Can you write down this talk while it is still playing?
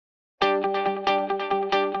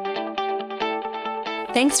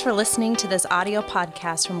Thanks for listening to this audio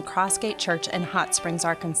podcast from Crossgate Church in Hot Springs,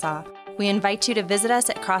 Arkansas. We invite you to visit us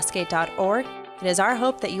at crossgate.org. It is our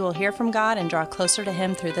hope that you will hear from God and draw closer to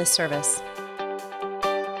Him through this service.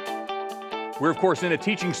 We're, of course, in a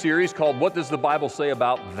teaching series called What Does the Bible Say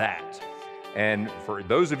About That? And for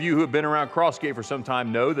those of you who have been around Crossgate for some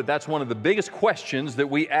time know that that's one of the biggest questions that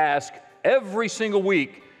we ask every single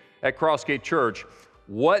week at Crossgate Church.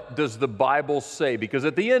 What does the Bible say? Because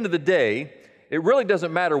at the end of the day, it really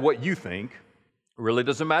doesn't matter what you think. It really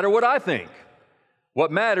doesn't matter what I think. What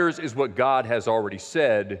matters is what God has already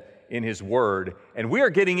said in His Word. And we are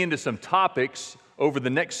getting into some topics over the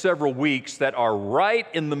next several weeks that are right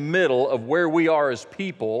in the middle of where we are as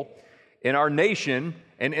people in our nation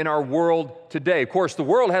and in our world today. Of course, the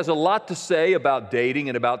world has a lot to say about dating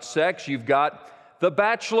and about sex. You've got The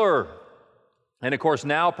Bachelor. And of course,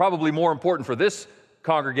 now, probably more important for this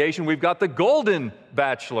congregation, we've got The Golden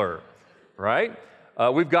Bachelor. Right?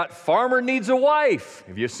 We've got Farmer Needs a Wife.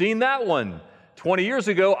 Have you seen that one? 20 years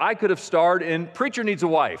ago, I could have starred in Preacher Needs a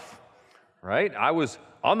Wife. Right? I was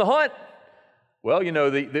on the hunt. Well, you know,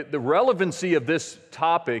 the relevancy of this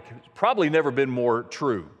topic has probably never been more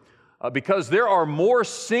true because there are more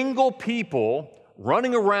single people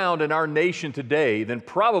running around in our nation today than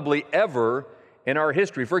probably ever in our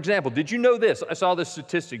history. For example, did you know this? I saw this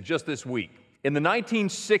statistic just this week. In the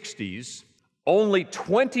 1960s, only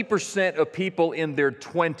 20% of people in their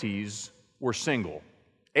 20s were single.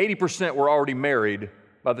 80% were already married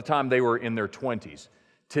by the time they were in their 20s.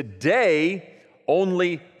 Today,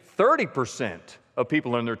 only 30% of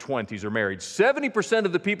people in their 20s are married. 70%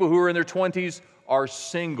 of the people who are in their 20s are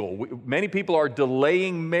single. Many people are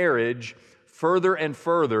delaying marriage further and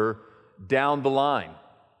further down the line.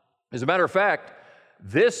 As a matter of fact,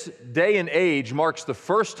 this day and age marks the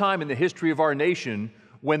first time in the history of our nation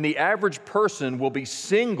when the average person will be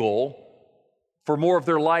single for more of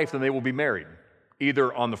their life than they will be married,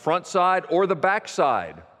 either on the front side or the back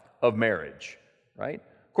side of marriage, right?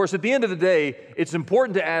 Of course, at the end of the day, it's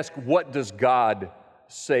important to ask, what does God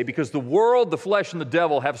say? Because the world, the flesh, and the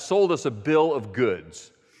devil have sold us a bill of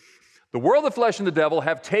goods. The world, the flesh, and the devil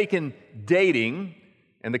have taken dating,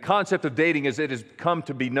 and the concept of dating as it has come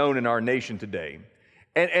to be known in our nation today,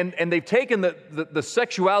 and they've taken the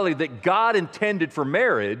sexuality that God intended for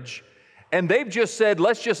marriage, and they've just said,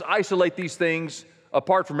 let's just isolate these things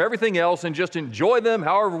apart from everything else and just enjoy them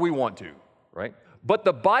however we want to, right? But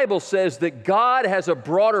the Bible says that God has a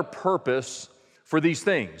broader purpose for these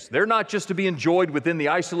things. They're not just to be enjoyed within the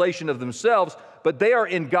isolation of themselves, but they are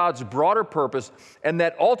in God's broader purpose, and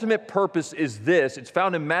that ultimate purpose is this. It's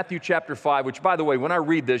found in Matthew chapter 5, which, by the way, when I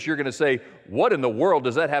read this, you're going to say, what in the world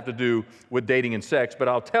does that have to do with dating and sex? But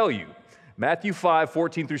I'll tell you, Matthew 5,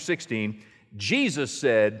 14 through 16, Jesus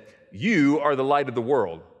said, "You are the light of the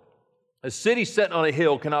world. A city set on a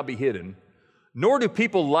hill cannot be hidden, nor do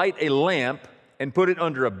people light a lamp and put it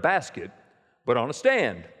under a basket, but on a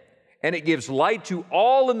stand, and it gives light to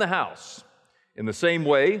all in the house. In the same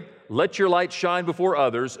way, let your light shine before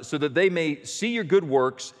others so that they may see your good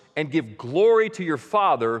works and give glory to your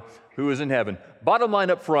Father who is in heaven." Bottom line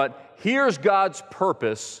up front, here's God's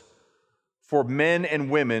purpose for men and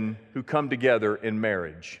women who come together in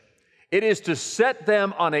marriage. It is to set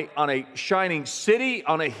them on a shining city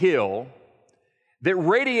on a hill that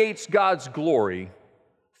radiates God's glory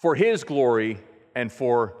for His glory and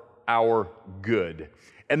for our good.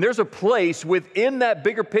 And there's a place within that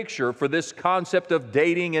bigger picture for this concept of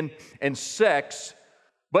dating and sex.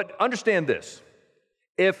 But understand this,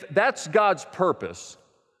 if that's God's purpose,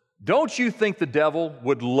 don't you think the devil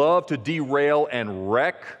would love to derail and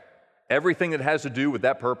wreck everything that has to do with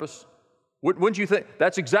that purpose? Wouldn't you think?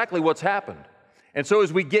 That's exactly what's happened. And so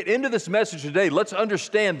as we get into this message today, let's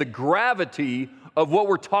understand the gravity of what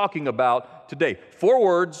we're talking about today. 4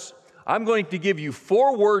 words. I'm going to give you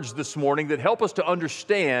 4 words this morning that help us to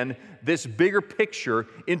understand this bigger picture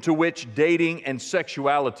into which dating and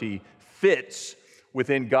sexuality fits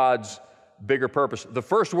within God's bigger purpose. The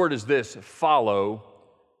first word is this: follow,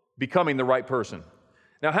 becoming the right person.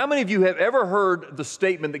 Now, how many of you have ever heard the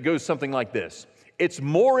statement that goes something like this? It's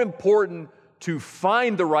more important to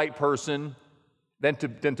find the right person than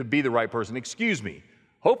to be the right person. Excuse me.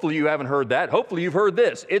 Hopefully you haven't heard that. Hopefully you've heard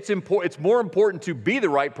this. It's more important to be the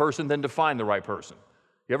right person than to find the right person.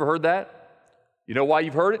 You ever heard that? You know why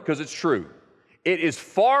you've heard it? Because it's true. It is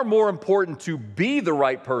far more important to be the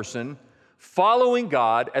right person, following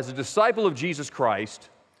God as a disciple of Jesus Christ,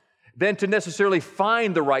 than to necessarily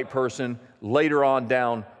find the right person later on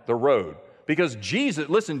down the road. Because Jesus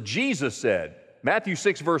said, Matthew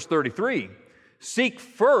 6, verse 33, "Seek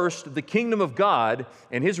first the kingdom of God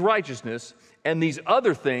and His righteousness, and these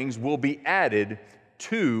other things will be added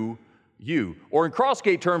to you. Or in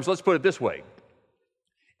Crossgate terms, let's put it this way.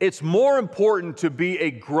 It's more important to be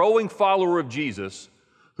a growing follower of Jesus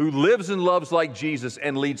who lives and loves like Jesus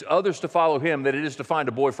and leads others to follow him than it is to find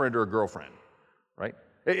a boyfriend or a girlfriend, right?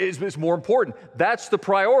 It's more important. That's the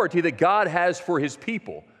priority that God has for his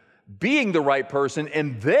people. Being the right person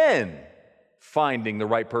and then finding the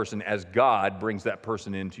right person as God brings that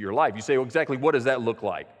person into your life. You say, well, exactly what does that look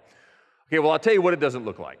like? Okay, well, I'll tell you what it doesn't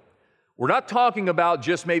look like. We're not talking about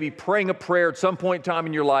just maybe praying a prayer at some point in time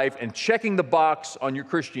in your life and checking the box on your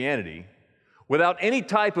Christianity without any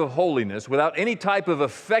type of holiness, without any type of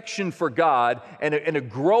affection for God, and a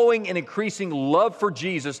growing and increasing love for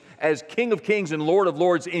Jesus as King of Kings and Lord of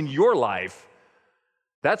Lords in your life.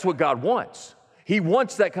 That's what God wants. He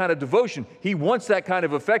wants that kind of devotion. He wants that kind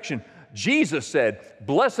of affection. Jesus said,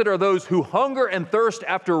 "Blessed are those who hunger and thirst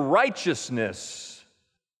after righteousness."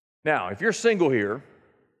 Now, if you're single here,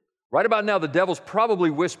 right about now, the devil's probably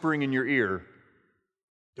whispering in your ear,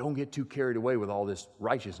 don't get too carried away with all this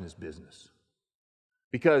righteousness business.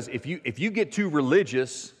 Because if you get too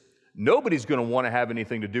religious, nobody's going to want to have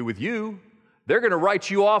anything to do with you. They're going to write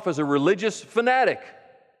you off as a religious fanatic.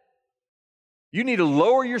 You need to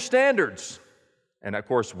lower your standards. And of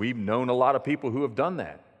course, we've known a lot of people who have done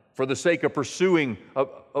that for the sake of pursuing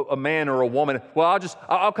a man or a woman. Well,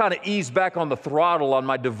 I'll kind of ease back on the throttle on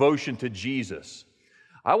my devotion to Jesus.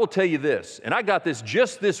 I will tell you this, and I got this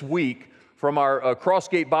just this week from our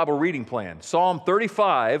Crossgate Bible reading plan. Psalm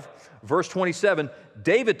 35, verse 27,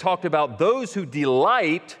 David talked about those who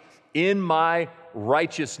delight in my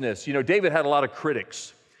righteousness. You know, David had a lot of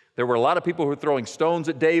critics. There were a lot of people who were throwing stones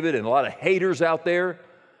at David and a lot of haters out there.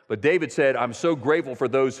 But David said, I'm so grateful for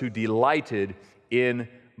those who delighted in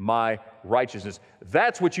my righteousness.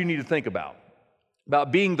 That's what you need to think about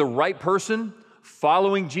being the right person,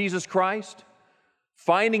 following Jesus Christ,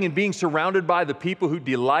 finding and being surrounded by the people who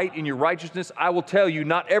delight in your righteousness. I will tell you,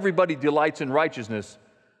 not everybody delights in righteousness,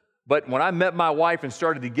 but when I met my wife and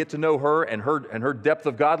started to get to know her and her depth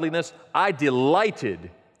of godliness, I delighted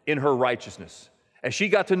in her righteousness. As she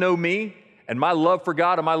got to know me and my love for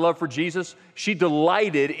God and my love for Jesus, she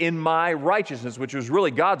delighted in my righteousness, which was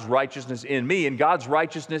really God's righteousness in me and God's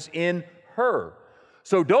righteousness in her.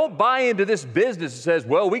 So don't buy into this business that says,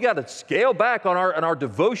 well, we got to scale back on our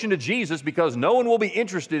devotion to Jesus because no one will be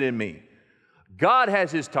interested in me. God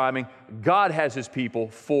has his timing. God has his people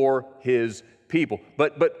for his people.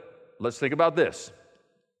 But let's think about this.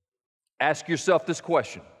 Ask yourself this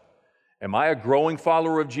question. Am I a growing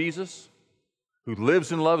follower of Jesus who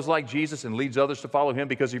lives and loves like Jesus and leads others to follow him?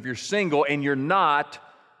 Because if you're single and you're not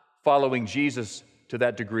following Jesus to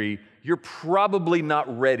that degree, you're probably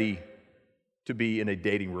not ready to be in a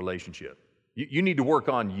dating relationship. You need to work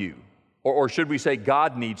on you. Or should we say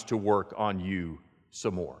God needs to work on you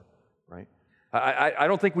some more, right? I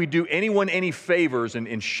don't think we do anyone any favors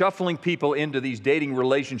in shuffling people into these dating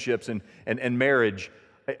relationships and marriage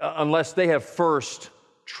unless they have first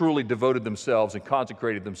truly devoted themselves and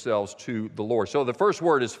consecrated themselves to the Lord. So the first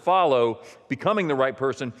word is follow, becoming the right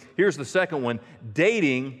person. Here's the second one,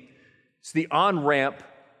 dating. It's the on-ramp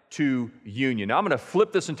to union. Now, I'm going to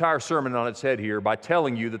flip this entire sermon on its head here by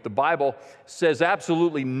telling you that the Bible says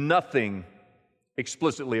absolutely nothing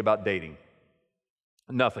explicitly about dating.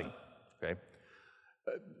 Nothing, okay?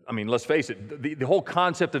 I mean, let's face it, the whole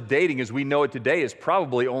concept of dating as we know it today is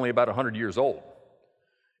probably only about 100 years old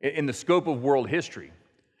in the scope of world history.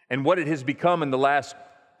 And what it has become in the last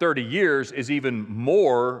 30 years is even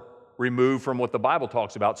more removed from what the Bible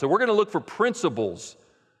talks about. So we're going to look for principles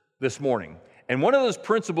this morning. And one of those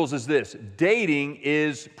principles is this: dating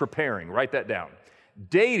is preparing. Write that down.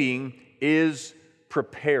 Dating is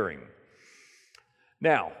preparing.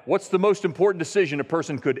 Now, what's the most important decision a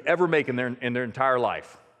person could ever make in their entire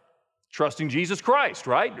life? Trusting Jesus Christ,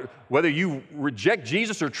 right? Whether you reject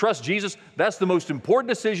Jesus or trust Jesus, that's the most important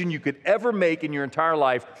decision you could ever make in your entire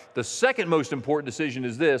life. The second most important decision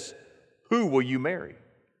is this: who will you marry?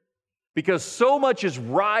 Because so much is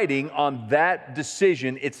riding on that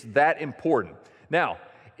decision. It's that important. Now,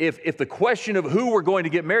 if the question of who we're going to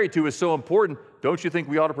get married to is so important, don't you think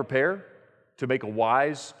we ought to prepare to make a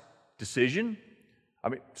wise decision? I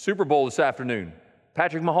mean, Super Bowl this afternoon.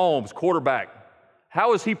 Patrick Mahomes, quarterback.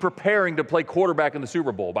 How is he preparing to play quarterback in the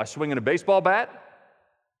Super Bowl? By swinging a baseball bat?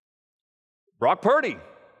 Brock Purdy,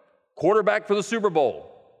 quarterback for the Super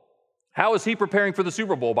Bowl. How is he preparing for the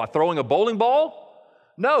Super Bowl? By throwing a bowling ball?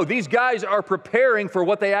 No, these guys are preparing for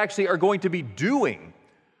what they actually are going to be doing.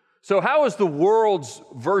 So how is the world's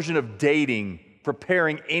version of dating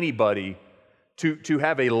preparing anybody to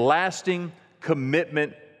have a lasting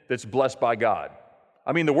commitment that's blessed by God?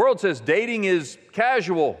 I mean, the world says dating is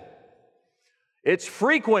casual. It's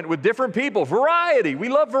frequent with different people. Variety. We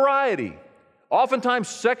love variety. Oftentimes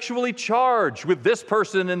sexually charged with this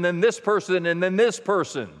person and then this person and then this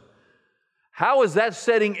person. How is that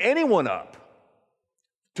setting anyone up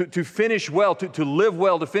to finish well, to live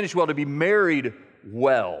well, to finish well, to be married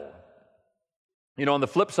well? You know, on the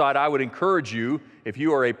flip side, I would encourage you, if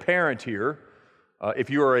you are a parent here, if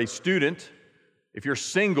you are a student, if you're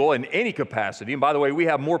single in any capacity, and by the way, we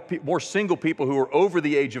have more single people who are over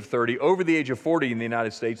the age of 30, over the age of 40 in the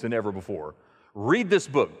United States than ever before. Read this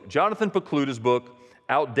book, Jonathan Pokluda's book,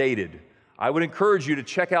 Outdated. I would encourage you to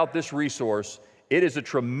check out this resource. It is a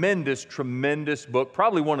tremendous, tremendous book,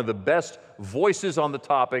 probably one of the best voices on the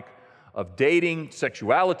topic of dating,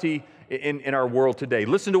 sexuality in our world today.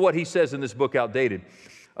 Listen to what he says in this book, Outdated,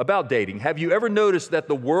 about dating. Have you ever noticed that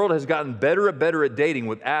the world has gotten better and better at dating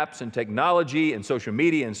with apps and technology and social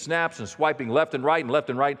media and snaps and swiping left and right and left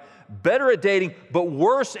and right? Better at dating, but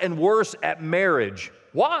worse and worse at marriage.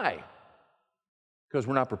 Why? Because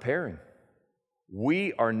we're not preparing.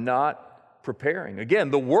 We are not preparing. Again,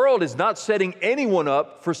 the world is not setting anyone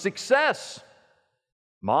up for success.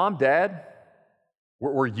 Mom, Dad,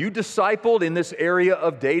 were you discipled in this area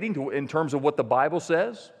of dating in terms of what the Bible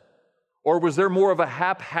says? Or was there more of a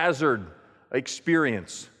haphazard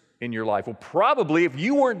experience in your life? Well, probably if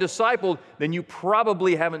you weren't discipled, then you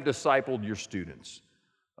probably haven't discipled your students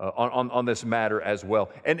on this matter as well.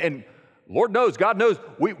 And Lord knows, God knows,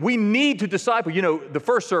 we need to disciple. You know, the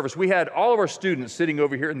first service, we had all of our students sitting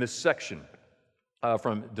over here in this section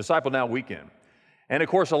from Disciple Now Weekend. And of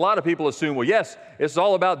course, a lot of people assume, well, yes, it's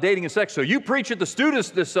all about dating and sex. So you preach at the students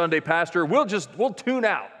this Sunday, Pastor, we'll tune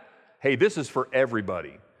out. Hey, this is for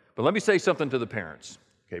everybody. But let me say something to the parents.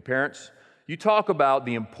 Okay, parents, you talk about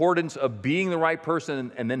the importance of being the right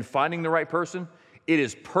person and then finding the right person. It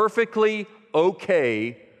is perfectly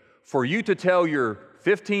okay for you to tell your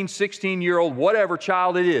 15, 16-year-old, whatever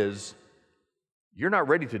child it is, you're not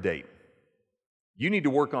ready to date. You need to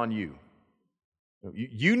work on you.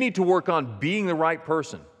 You need to work on being the right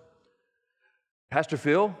person. Pastor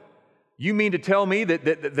Phil, you mean to tell me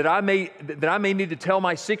that I may need to tell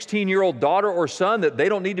my 16-year-old daughter or son that they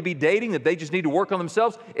don't need to be dating, that they just need to work on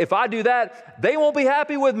themselves? If I do that, they won't be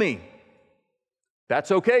happy with me.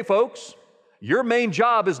 That's okay, folks. Your main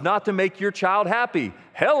job is not to make your child happy.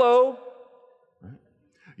 Hello.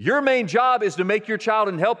 Your main job is to make your child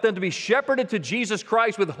and help them to be shepherded to Jesus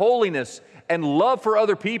Christ with holiness and love for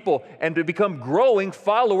other people and to become growing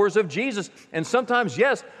followers of Jesus. And sometimes,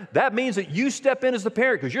 yes, that means that you step in as the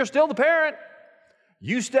parent, because you're still the parent.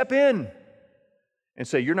 You step in and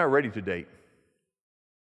say, you're not ready to date.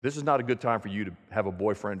 This is not a good time for you to have a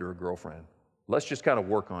boyfriend or a girlfriend. Let's just kind of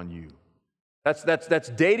work on you. That's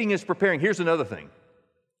dating is preparing. Here's another thing.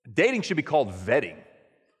 Dating should be called vetting,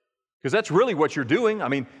 because that's really what you're doing. I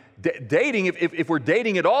mean, dating, if we're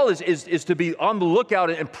dating at all, is to be on the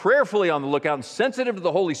lookout and prayerfully on the lookout and sensitive to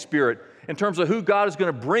the Holy Spirit in terms of who God is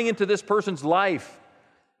going to bring into this person's life,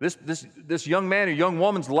 this young man or young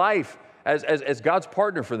woman's life as God's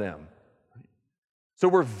partner for them. So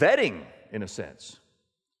we're vetting, in a sense.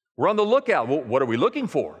 We're on the lookout. Well, what are we looking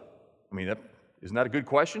for? I mean, isn't that a good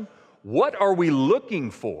question? What are we looking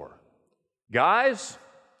for? Guys,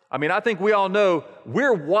 I mean, I think we all know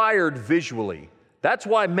we're wired visually. That's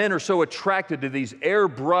why men are so attracted to these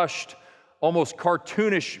airbrushed, almost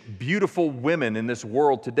cartoonish, beautiful women in this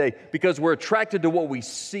world today, because we're attracted to what we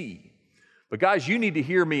see. But guys, you need to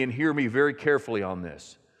hear me and hear me very carefully on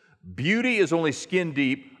this. Beauty is only skin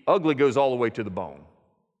deep. Ugly goes all the way to the bone.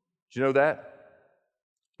 Did you know that?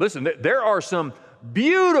 Listen, there are some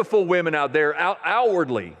beautiful women out there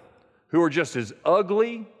outwardly who are just as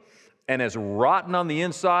ugly and as rotten on the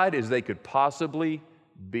inside as they could possibly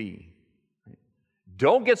be.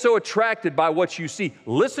 Don't get so attracted by what you see.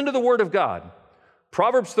 Listen to the Word of God.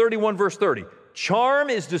 Proverbs 31, verse 30. Charm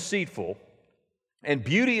is deceitful, and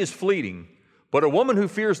beauty is fleeting, but a woman who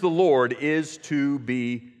fears the Lord is to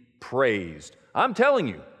be praised. I'm telling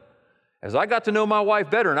you, as I got to know my wife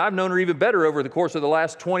better, and I've known her even better over the course of the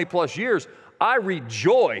last 20 plus years, I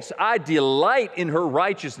rejoice, I delight in her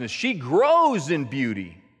righteousness. She grows in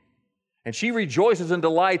beauty. And she rejoices and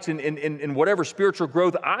delights in whatever spiritual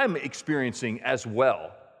growth I'm experiencing as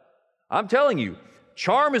well. I'm telling you,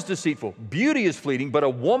 charm is deceitful, beauty is fleeting, but a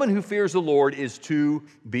woman who fears the Lord is to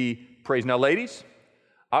be praised. Now, ladies,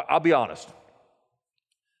 I'll be honest.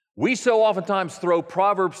 We so oftentimes throw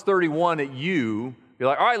Proverbs 31 at you. You're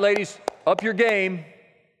like, all right, ladies, up your game.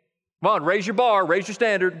 Come on, raise your bar, raise your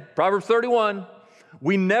standard. Proverbs 31.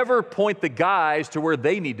 We never point the guys to where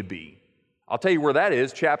they need to be. I'll tell you where that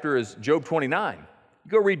is. Chapter is Job 29.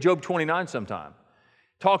 You go read Job 29 sometime.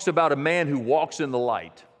 Talks about a man who walks in the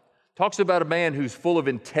light. Talks about a man who's full of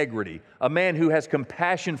integrity, a man who has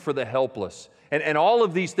compassion for the helpless, and all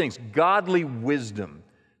of these things, godly wisdom.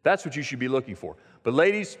 That's what you should be looking for. But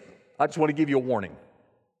ladies, I just want to give you a warning.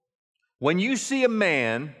 When you see a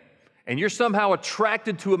man and you're somehow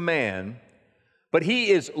attracted to a man, but he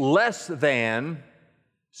is less than,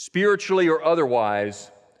 spiritually or otherwise,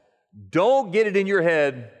 don't get it in your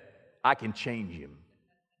head, I can change him,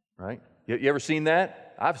 right? You ever seen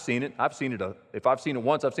that? I've seen it. If I've seen it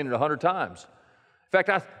once, I've seen it 100 times. In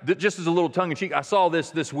fact, just as a little tongue-in-cheek, I saw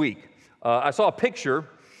this week. I saw a picture.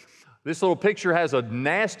 This little picture has a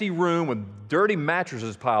nasty room with dirty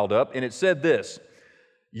mattresses piled up, and it said this: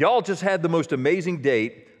 y'all just had the most amazing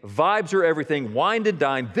date. Vibes are everything. Wined and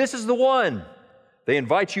dined. This is the one. They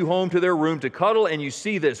invite you home to their room to cuddle, and you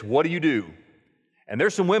see this. What do? And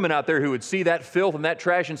there's some women out there who would see that filth and that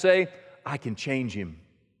trash and say, I can change him.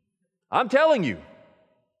 I'm telling you.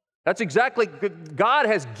 That's exactly, God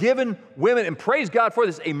has given women, and praise God for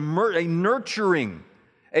this, a nurturing,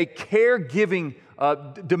 a caregiving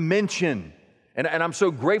dimension. And I'm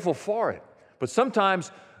so grateful for it. But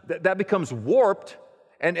sometimes that becomes warped,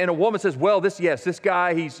 and a woman says, well, this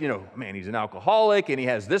guy, he's an alcoholic, and he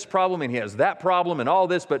has this problem, and he has that problem, and all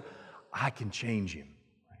this, but I can change him.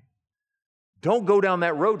 Don't go down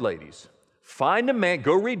that road, ladies. Find a man,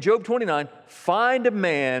 go read Job 29, find a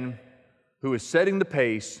man who is setting the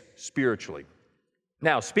pace spiritually.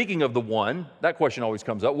 Now, speaking of the one, that question always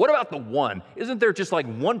comes up. What about the one? Isn't there just like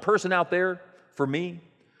one person out there for me?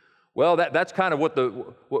 Well, that's kind of what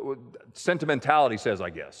sentimentality says, I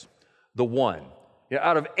guess. The one.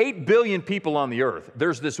 Out of 8 billion people on the earth,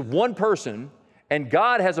 there's this one person, and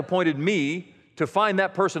God has appointed me to find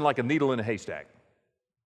that person like a needle in a haystack.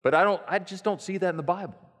 But I just don't see that in the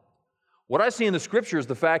Bible. What I see in the Scripture is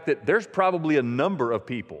the fact that there's probably a number of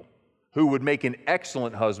people who would make an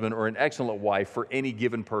excellent husband or an excellent wife for any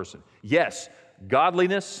given person. Yes,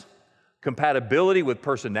 godliness, compatibility with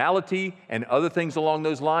personality, and other things along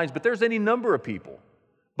those lines, but there's any number of people.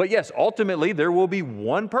 But yes, ultimately, there will be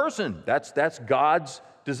one person. That's God's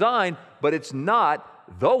design, but it's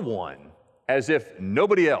not the one, as if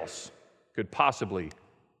nobody else could possibly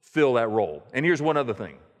fill that role. And here's one other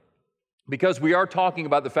thing. Because we are talking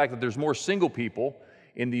about the fact that there's more single people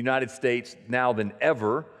in the United States now than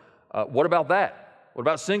ever, what about that? What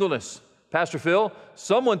about singleness? Pastor Phil,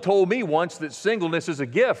 someone told me once that singleness is a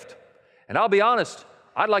gift. And I'll be honest,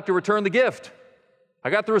 I'd like to return the gift.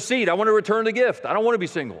 I got the receipt. I want to return the gift. I don't want to be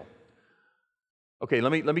single. Okay,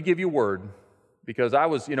 let me give you a word, because I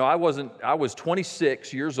was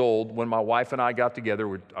 26 years old when my wife and I got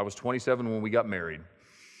together. I was 27 when we got married.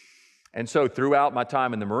 And so throughout my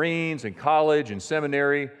time in the Marines and college and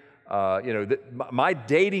seminary, my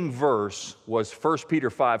dating verse was 1 Peter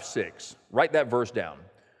 5:6. Write that verse down.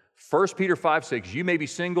 1 Peter 5:6. You may be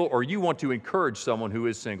single, or you want to encourage someone who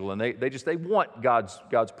is single, and they want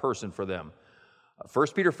God's person for them. 1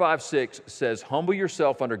 Peter 5:6 says, humble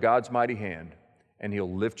yourself under God's mighty hand, and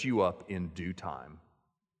He'll lift you up in due time.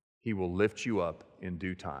 He will lift you up in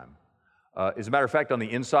due time. As a matter of fact, on the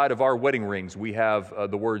inside of our wedding rings, we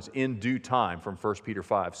have the words in due time from 1 Peter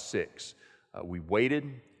 5:6. We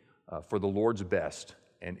waited for the Lord's best,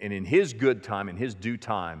 and in His good time, in His due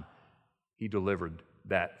time, He delivered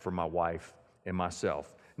that for my wife and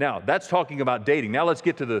myself. Now, that's talking about dating. Now let's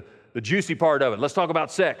get to the juicy part of it. Let's talk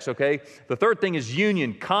about sex, okay? The third thing is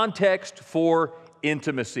union, context for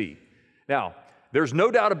intimacy. Now, there's no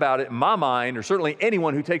doubt about it in my mind, or certainly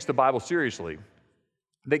anyone who takes the Bible seriously,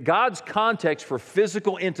 that God's context for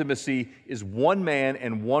physical intimacy is one man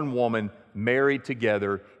and one woman married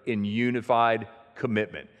together in unified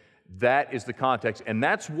commitment. That is the context. And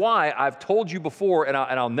that's why I've told you before, and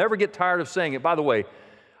I'll never get tired of saying it. By the way,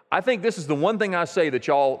 I think this is the one thing I say that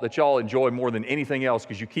y'all enjoy more than anything else,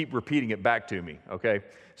 because you keep repeating it back to me, okay?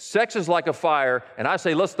 Sex is like a fire, and I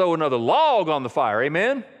say, let's throw another log on the fire,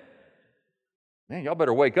 amen? Man, y'all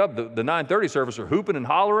better wake up. The 9:30 service are hooping and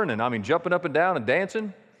hollering, and jumping up and down and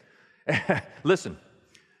dancing. Listen,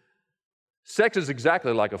 sex is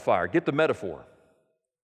exactly like a fire. Get the metaphor.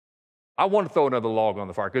 I want to throw another log on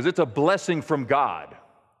the fire because it's a blessing from God.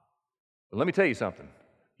 But let me tell you something.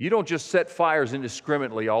 You don't just set fires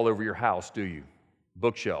indiscriminately all over your house, do you?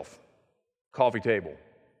 Bookshelf, coffee table,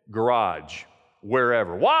 garage,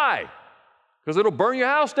 wherever. Why? Because it'll burn your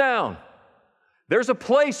house down. There's a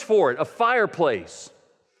place for it, a fireplace.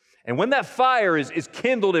 And when that fire is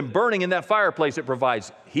kindled and burning in that fireplace, it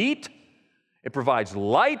provides heat, it provides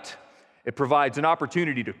light, it provides an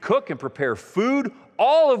opportunity to cook and prepare food,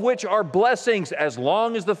 all of which are blessings as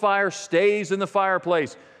long as the fire stays in the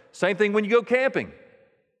fireplace. Same thing when you go camping.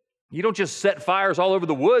 You don't just set fires all over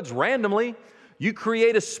the woods randomly. You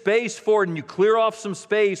create a space for it, and you clear off some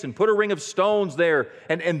space and put a ring of stones there,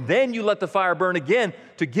 and then you let the fire burn again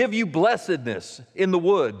to give you blessedness in the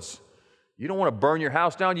woods. You don't want to burn your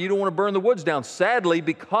house down. You don't want to burn the woods down. Sadly,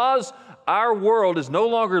 because our world is no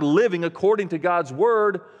longer living according to God's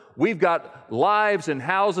word, we've got lives and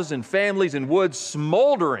houses and families and woods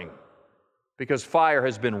smoldering because fire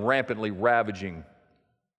has been rampantly ravaging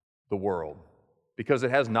the world because it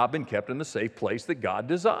has not been kept in the safe place that God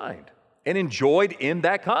designed and enjoyed in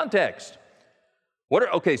that context. What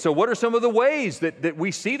are some of the ways that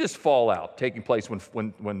we see this fallout taking place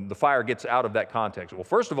when the fire gets out of that context? Well,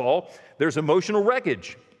 first of all, there's emotional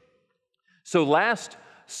wreckage. So last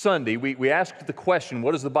Sunday, we asked the question,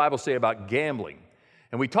 what does the Bible say about gambling?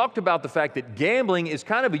 And we talked about the fact that gambling is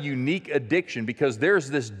kind of a unique addiction because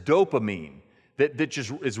there's this dopamine that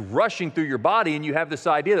just is rushing through your body, and you have this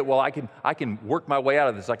idea that, well, I can work my way out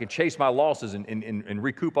of this. I can chase my losses and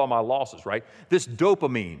recoup all my losses, right? This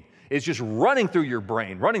dopamine is just running through your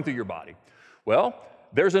brain, running through your body. Well,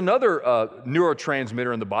 there's another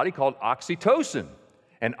neurotransmitter in the body called oxytocin.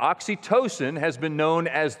 And oxytocin has been known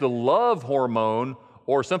as the love hormone,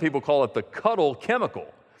 or some people call it the cuddle chemical.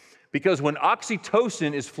 Because when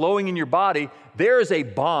oxytocin is flowing in your body, there is a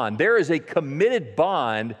bond, there is a committed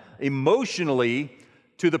bond emotionally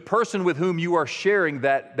to the person with whom you are sharing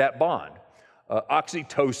that bond.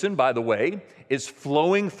 Oxytocin, by the way, is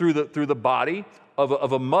flowing through the body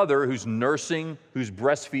of a mother who's nursing, who's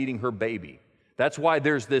breastfeeding her baby. That's why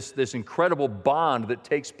there's this incredible bond that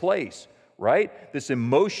takes place, right? This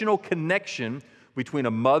emotional connection between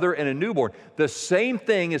a mother and a newborn. The same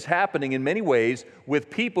thing is happening in many ways with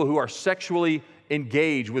people who are sexually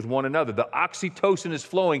engaged with one another. The oxytocin is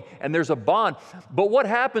flowing and there's a bond. But what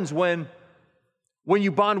happens when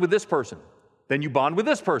you bond with this person? Then you bond with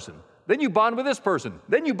this person. Then you bond with this person.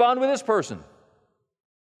 Then you bond with this person.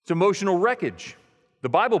 It's emotional wreckage. The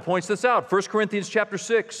Bible points this out. 1 Corinthians chapter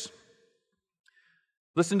 6.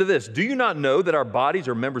 Listen to this. Do you not know that our bodies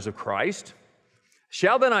are members of Christ?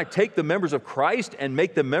 Shall then I take the members of Christ and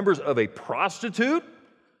make them members of a prostitute?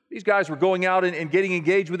 These guys were going out and getting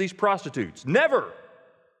engaged with these prostitutes. Never!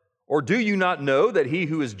 Or do you not know that he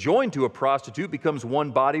who is joined to a prostitute becomes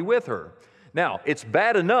one body with her? Now, it's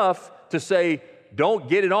bad enough to say, don't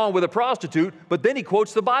get it on with a prostitute, but then he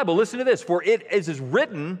quotes the Bible. Listen to this. For it as is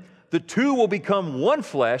written, the two will become one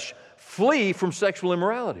flesh, flee from sexual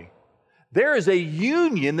immorality. There is a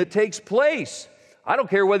union that takes place. I don't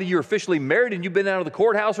care whether you're officially married and you've been out of the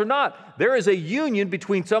courthouse or not. There is a union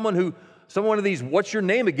between some of these, what's your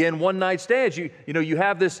name again, one-night stands. You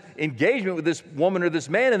have this engagement with this woman or this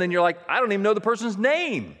man, and then you're like, I don't even know the person's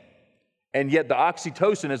name. And yet the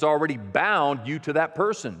oxytocin has already bound you to that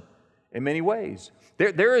person in many ways.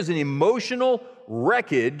 There is an emotional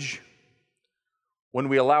wreckage when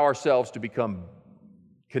we allow ourselves to become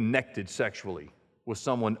connected sexually with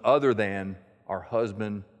someone other than our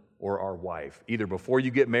husband or our wife, either before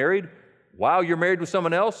you get married, while you're married with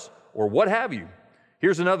someone else, or what have you.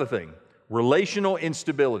 Here's another thing, relational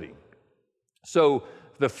instability. So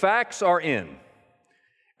the facts are in,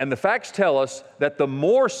 and the facts tell us that the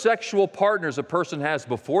more sexual partners a person has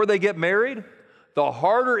before they get married, the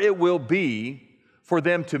harder it will be for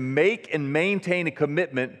them to make and maintain a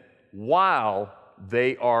commitment while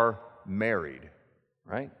they are married.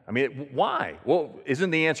 Right? I mean, why? Well,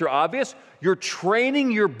 isn't the answer obvious? You're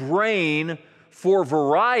training your brain for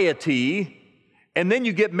variety, and then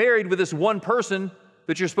you get married with this one person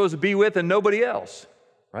that you're supposed to be with and nobody else,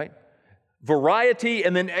 right? Variety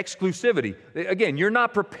and then exclusivity. Again, you're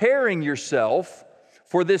not preparing yourself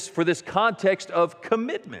for this context of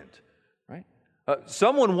commitment, right?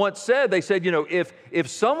 Someone once said, they said, if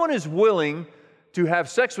someone is willing to have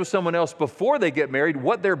sex with someone else before they get married,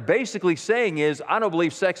 what they're basically saying is, I don't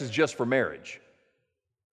believe sex is just for marriage.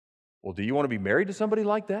 Well, do you want to be married to somebody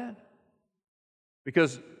like that?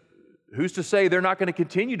 Because who's to say they're not going to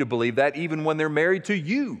continue to believe that even when they're married to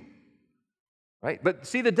you? Right? But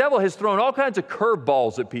see, the devil has thrown all kinds of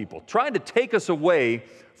curveballs at people, trying to take us away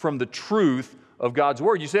from the truth of God's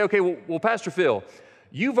word. You say, okay, well, Pastor Phil,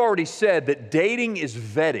 you've already said that dating is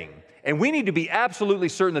vetting. And we need to be absolutely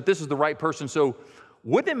certain that this is the right person. So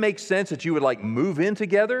wouldn't it make sense that you would move in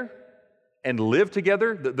together and live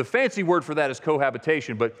together? The fancy word for that is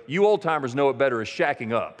cohabitation, but you old timers know it better as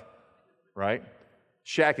shacking up, right?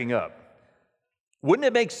 Shacking up. Wouldn't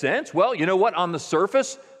it make sense? Well, you know what? On the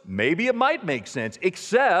surface, maybe it might make sense,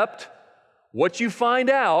 except what you find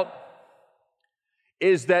out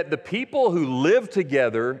is that the people who live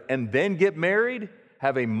together and then get married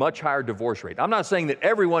have a much higher divorce rate. I'm not saying that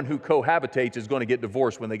everyone who cohabitates is going to get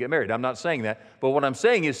divorced when they get married. I'm not saying that. But what I'm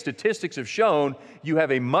saying is statistics have shown you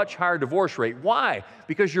have a much higher divorce rate. Why?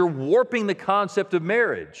 Because you're warping the concept of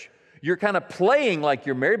marriage. You're kind of playing like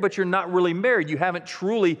you're married, but you're not really married. You haven't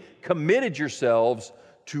truly committed yourselves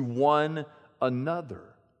to one another.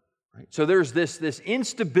 Right? So there's this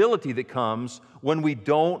instability that comes when we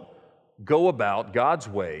don't go about God's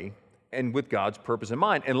way and with God's purpose in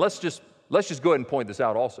mind. And let's just go ahead and point this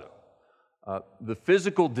out also. The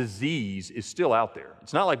physical disease is still out there.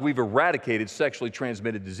 It's not like we've eradicated sexually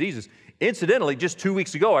transmitted diseases. Incidentally, just 2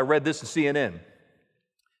 weeks ago, I read this in CNN.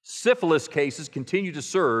 Syphilis cases continue to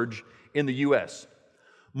surge in the U.S.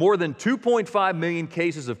 More than 2.5 million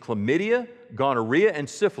cases of chlamydia, gonorrhea, and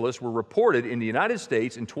syphilis were reported in the United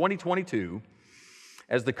States in 2022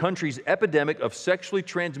 as the country's epidemic of sexually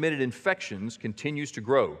transmitted infections continues to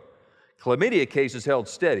grow. Chlamydia cases held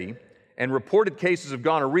steady, and reported cases of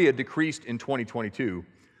gonorrhea decreased in 2022.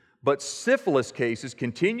 But syphilis cases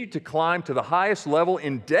continued to climb to the highest level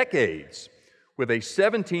in decades, with a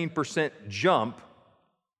 17% jump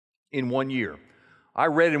in 1 year. I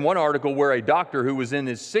read in one article where a doctor who was in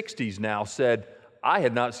his 60s now said, I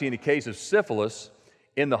had not seen a case of syphilis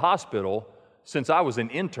in the hospital since I was an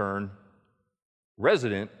intern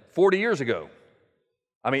resident 40 years ago.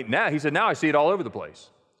 I mean, now I see it all over the place,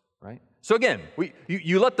 right? So again,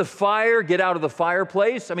 you let the fire get out of the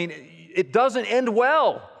fireplace. I mean, it doesn't end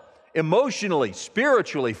well emotionally,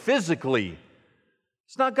 spiritually, physically.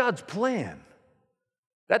 It's not God's plan.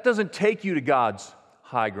 That doesn't take you to God's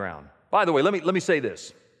high ground. By the way, let me say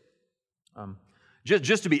this.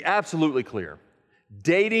 Just to be absolutely clear,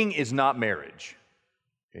 dating is not marriage.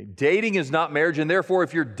 Okay? Dating is not marriage, and therefore,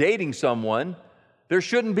 if you're dating someone, there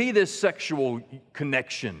shouldn't be this sexual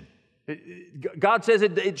connection. God says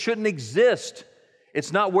it shouldn't exist.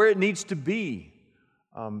 It's not where it needs to be.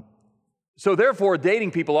 So therefore,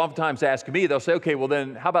 dating people oftentimes ask me, they'll say, okay, well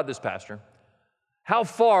then, how about this, Pastor? How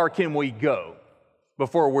far can we go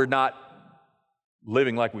before we're not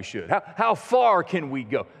living like we should? How far can we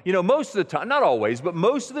go? You know, most of the time, not always, but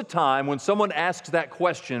most of the time when someone asks that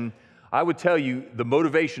question, I would tell you the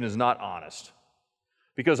motivation is not honest.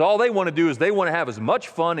 Because all they want to do is they want to have as much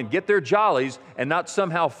fun and get their jollies and not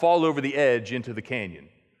somehow fall over the edge into the canyon.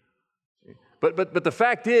 But the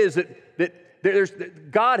fact is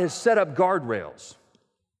that God has set up guardrails.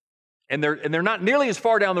 And they're not nearly as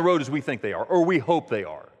far down the road as we think they are, or we hope they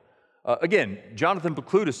are. Again, Jonathan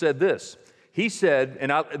Pokluda said this. He said,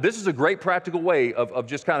 and this is a great practical way of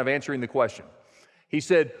just kind of answering the question. He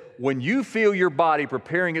said, when you feel your body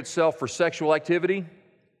preparing itself for sexual activity,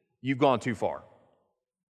 you've gone too far.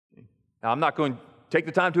 Now, I'm not going to take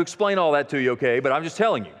the time to explain all that to you, okay, but I'm just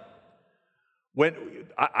telling you.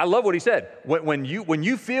 I love what he said. When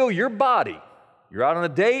you feel your body, you're out on a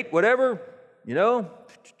date, whatever, you know,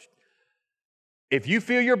 if you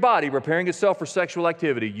feel your body preparing itself for sexual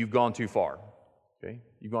activity, you've gone too far, okay?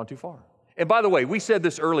 You've gone too far. And by the way, we said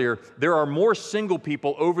this earlier, there are more single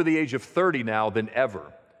people over the age of 30 now than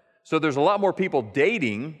ever. So there's a lot more people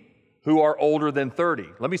dating who are older than 30.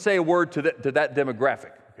 Let me say a word to that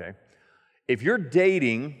demographic, okay? If you're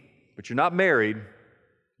dating, but you're not married,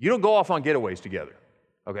 you don't go off on getaways together,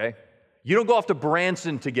 okay? You don't go off to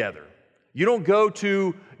Branson together. You don't go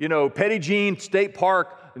to, Petit Jean State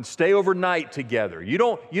Park and stay overnight together. You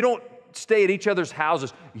don't stay at each other's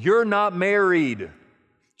houses. You're not married.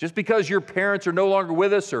 Just because your parents are no longer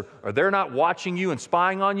with us or they're not watching you and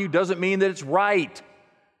spying on you doesn't mean that it's right.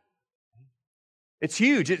 It's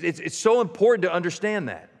huge. It's so important to understand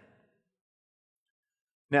that.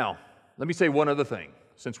 Now, let me say one other thing,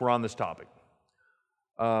 since we're on this topic.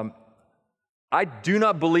 I do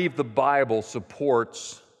not believe the Bible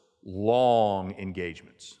supports long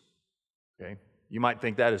engagements. Okay? You might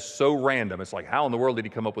think that is so random. It's like, how in the world did he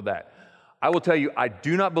come up with that? I will tell you, I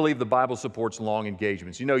do not believe the Bible supports long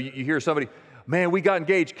engagements. You hear somebody, man, we got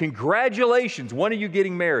engaged. Congratulations. When are you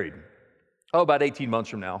getting married? Oh, about 18 months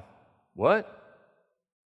from now. What?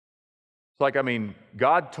 It's like,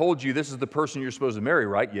 God told you this is the person you're supposed to marry,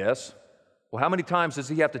 right? Yes. Well, how many times does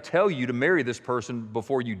he have to tell you to marry this person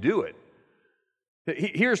before you do it?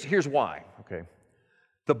 Here's why, okay?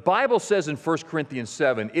 The Bible says in 1 Corinthians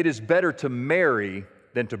 7, it is better to marry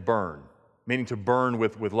than to burn, meaning to burn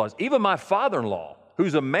with lust. Even my father-in-law,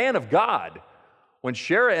 who's a man of God, when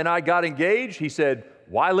Shara and I got engaged, he said,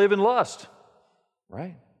 why live in lust,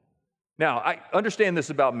 right? Now, I understand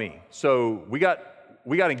this about me. So we got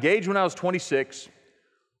engaged when I was 26.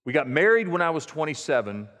 We got married when I was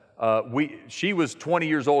 27. She was 20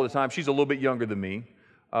 years old at the time. She's a little bit younger than me.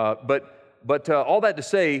 But all that to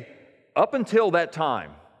say, up until that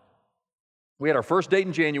time, We had our first date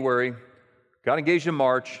in January, got engaged in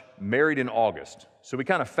March, married in August. So we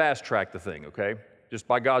kind of fast-tracked the thing, okay? Just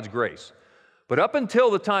by God's grace. But up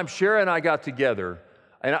until the time Shara and I got together,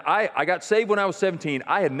 and I got saved when I was 17,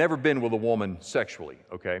 I had never been with a woman sexually,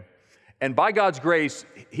 okay? And by God's grace,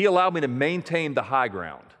 He allowed me to maintain the high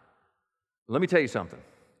ground. Let me tell you something.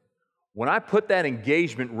 When I put that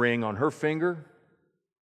engagement ring on her finger,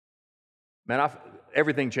 man,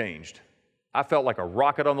 everything changed. I felt like a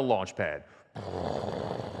rocket on the launch pad.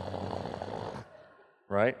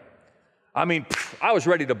 Right? I mean, I was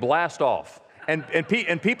ready to blast off. And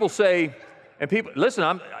people say,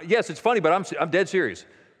 listen, yes, it's funny, but I'm dead serious.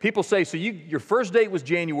 People say, so your first date was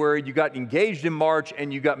January, you got engaged in March,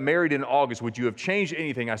 and you got married in August. Would you have changed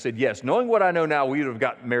anything? I said, yes. Knowing what I know now, we would have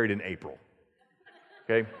gotten married in April.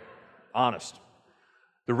 Okay? Honest.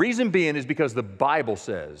 The reason being is because the Bible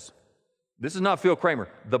says, this is not Phil Kramer,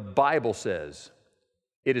 the Bible says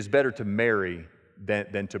it is better to marry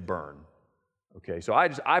than to burn. Okay, so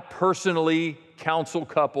I personally counsel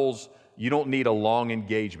couples, you don't need a long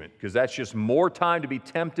engagement because that's just more time to be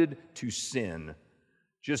tempted to sin.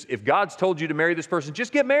 Just, if God's told you to marry this person,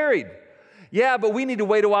 just get married. Yeah, but we need to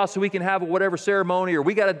wait a while so we can have whatever ceremony, or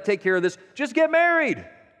we got to take care of this. Just get married.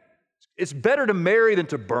 It's better to marry than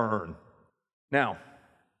to burn. Now,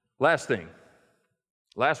 last thing,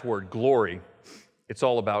 last word, glory. It's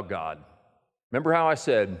all about God. Remember how I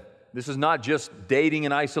said, this is not just dating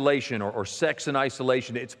in isolation or sex in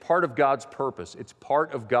isolation. It's part of God's purpose. It's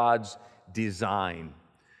part of God's design.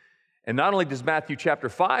 And not only does Matthew chapter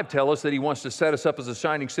 5 tell us that He wants to set us up as a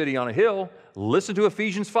shining city on a hill, listen to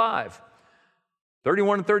Ephesians 5,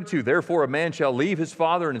 31 and 32. Therefore a man shall leave his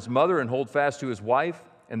father and his mother and hold fast to his wife,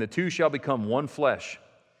 and the two shall become one flesh.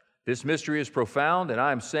 This mystery is profound, and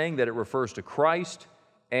I am saying that it refers to Christ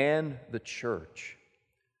and the church.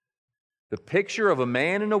 The picture of a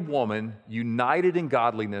man and a woman united in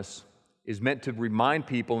godliness is meant to remind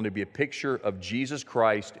people and to be a picture of Jesus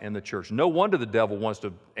Christ and the church. No wonder the devil wants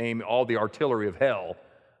to aim all the artillery of hell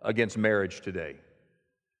against marriage today.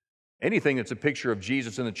 Anything that's a picture of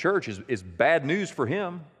Jesus and the church is bad news for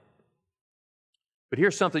him. But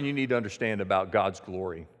here's something you need to understand about God's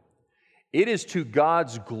glory. It is to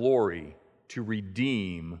God's glory to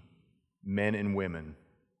redeem men and women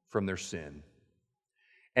from their sin.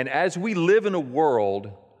 And as we live in a world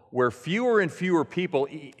where fewer and fewer people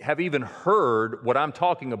have even heard what I'm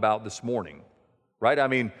talking about this morning, right? I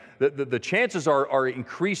mean, the chances are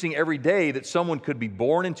increasing every day that someone could be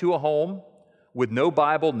born into a home with no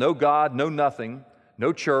Bible, no God, no nothing,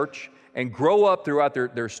 no church, and grow up throughout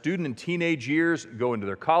their student and teenage years, go into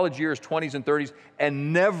their college years, 20s and 30s,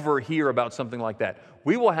 and never hear about something like that.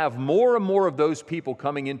 We will have more and more of those people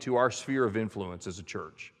coming into our sphere of influence as a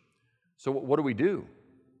church. So what do?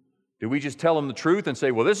 Do we just tell them the truth and say,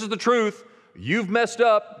 well, this is the truth, you've messed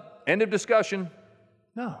up, end of discussion?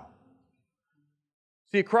 No.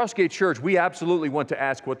 See, at Crossgate Church, we absolutely want to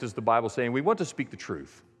ask, what does the Bible say? And we want to speak the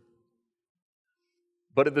truth.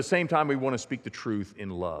 But at the same time, we want to speak the truth in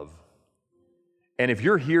love. And if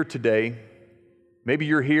you're here today, maybe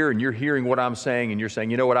you're here and you're hearing what I'm saying and you're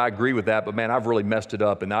saying, you know what, I agree with that, but man, I've really messed it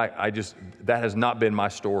up. And that has not been my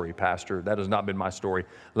story, Pastor. That has not been my story.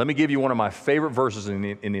 Let me give you one of my favorite verses in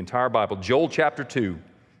the entire Bible. Joel chapter 2,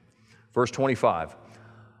 verse 25.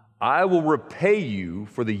 I will repay you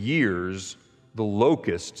for the years the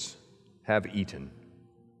locusts have eaten.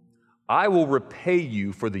 I will repay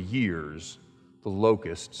you for the years the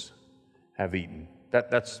locusts have eaten.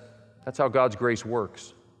 That's how God's grace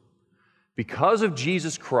works. Because of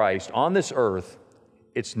Jesus Christ on this earth,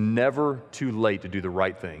 it's never too late to do the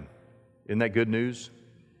right thing. Isn't that good news?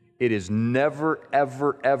 It is never,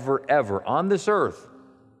 ever, ever, ever on this earth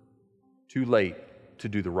too late to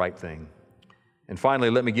do the right thing. And finally,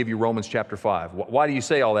 let me give you Romans chapter 5. Why do you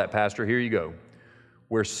say all that, Pastor? Here you go.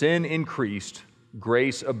 Where sin increased,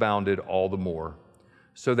 grace abounded all the more,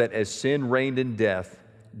 so that as sin reigned in death,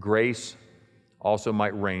 grace also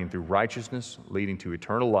might reign through righteousness, leading to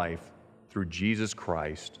eternal life through Jesus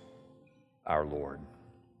Christ, our Lord.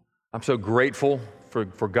 I'm so grateful for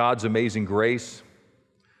God's amazing grace.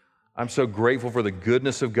 I'm so grateful for the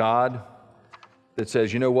goodness of God that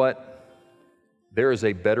says, you know what? There is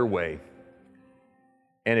a better way.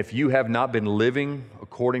 And if you have not been living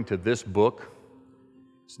according to this book,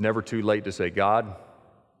 it's never too late to say, God,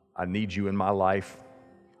 I need you in my life.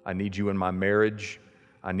 I need you in my marriage.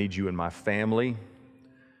 I need you in my family.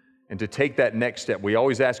 And to take that next step, we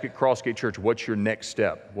always ask at Crossgate Church, what's your next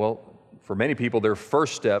step? Well, for many people, their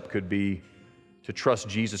first step could be to trust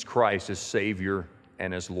Jesus Christ as Savior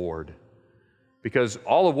and as Lord. Because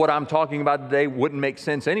all of what I'm talking about today wouldn't make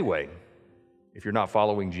sense anyway if you're not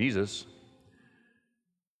following Jesus.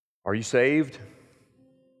 Are you saved?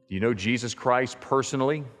 Do you know Jesus Christ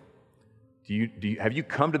personally? Have you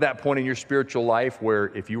come to that point in your spiritual life where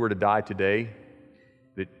if you were to die today,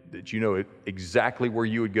 that you know exactly where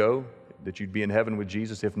you would go, that you'd be in heaven with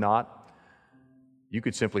Jesus? If not, you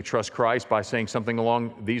could simply trust Christ by saying something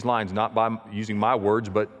along these lines, not by using my words,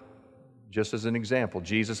 but just as an example.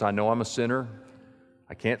 Jesus, I know I'm a sinner.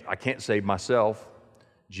 I can't save myself.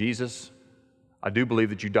 Jesus, I do believe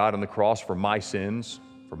that you died on the cross for my sins,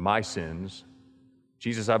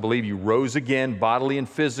 Jesus, I believe you rose again bodily and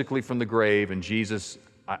physically from the grave, and Jesus,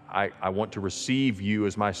 I want to receive you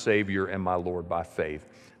as my Savior and my Lord by faith.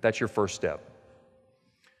 That's your first step.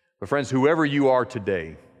 But friends, whoever you are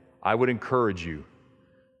today, I would encourage you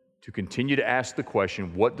to continue to ask the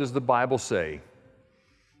question, what does the Bible say?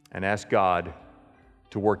 And ask God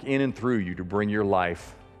to work in and through you to bring your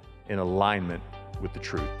life in alignment with the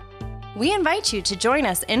truth. We invite you to join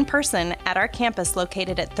us in person at our campus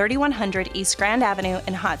located at 3100 East Grand Avenue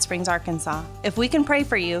in Hot Springs, Arkansas. If we can pray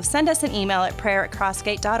for you, send us an email at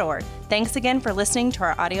prayer@crossgate.org. Thanks again for listening to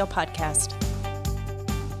our audio podcast.